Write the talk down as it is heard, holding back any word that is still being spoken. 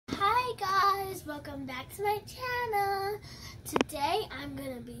guys, welcome back to my channel. Today I'm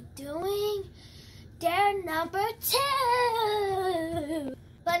going to be doing dare number 2.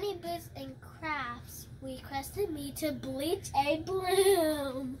 Bunny Boots and Crafts requested me to bleach a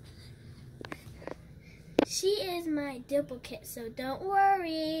bloom. She is my duplicate, so don't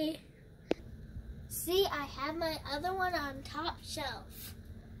worry. See, I have my other one on top shelf.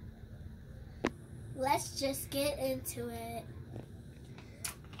 Let's just get into it.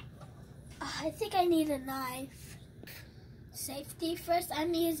 I think I need a knife. Safety first,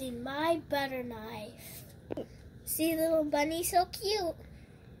 I'm using my butter knife. See, little bunny, so cute.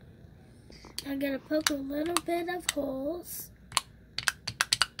 I'm gonna poke a little bit of holes.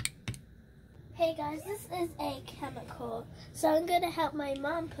 Hey guys, this is a chemical, so I'm gonna help my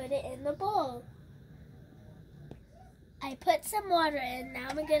mom put it in the bowl. I put some water in, now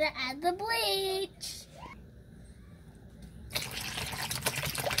I'm gonna add the bleach.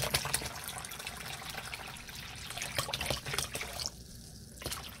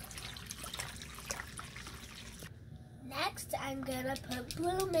 Next, I'm gonna put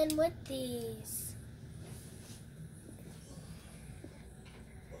bloom in with these.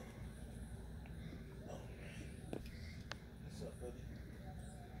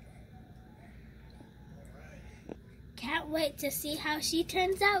 Can't wait to see how she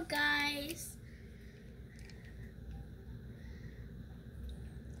turns out, guys.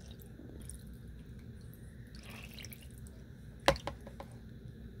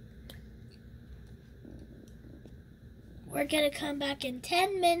 We're gonna come back in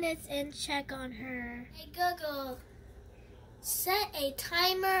 10 minutes and check on her. Hey Google, set a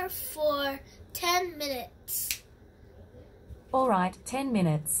timer for 10 minutes. Alright, 10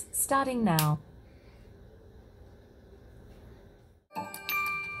 minutes, starting now.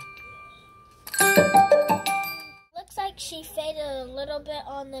 Looks like she faded a little bit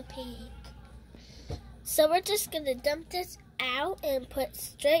on the peak. So we're just gonna dump this out and put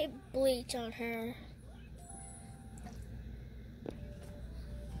straight bleach on her.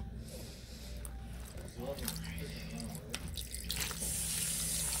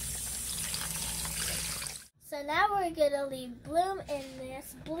 So now we're gonna leave bloom in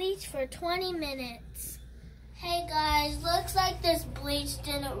this bleach for 20 minutes. Hey guys, looks like this bleach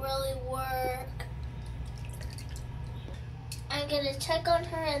didn't really work. I'm gonna check on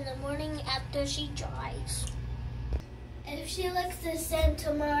her in the morning after she dries. If she looks the same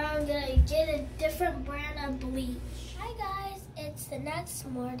tomorrow, I'm gonna get a different brand of bleach. Hi guys, it's the next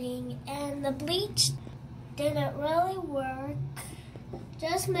morning and the bleach didn't really work.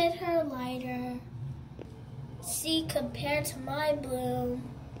 Just made her lighter. See, compared to my bloom,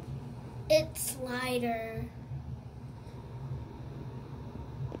 it's lighter.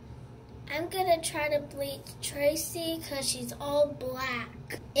 I'm gonna try to bleach Tracy because she's all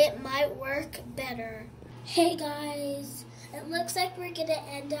black. It might work better. Hey guys, it looks like we're gonna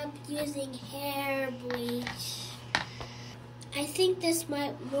end up using hair bleach. I think this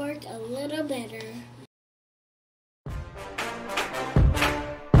might work a little better.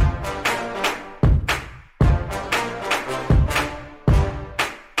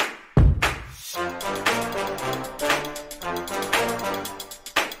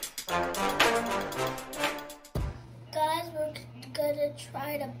 Gonna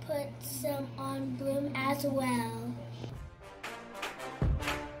try to put some on bloom as well.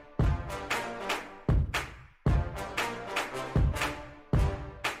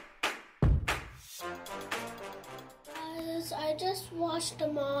 Guys, I just washed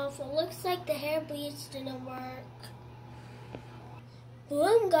them off. It looks like the hair bleach didn't work.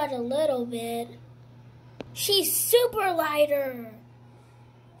 Bloom got a little bit. She's super lighter.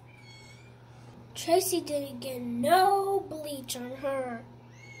 Tracy didn't get no bleach on her.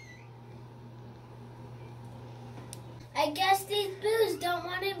 I guess these boos don't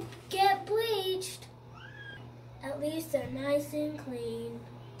want to get bleached. At least they're nice and clean.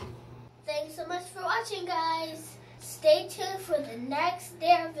 Thanks so much for watching, guys. Stay tuned for the next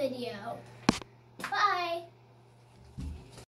dare video. Bye.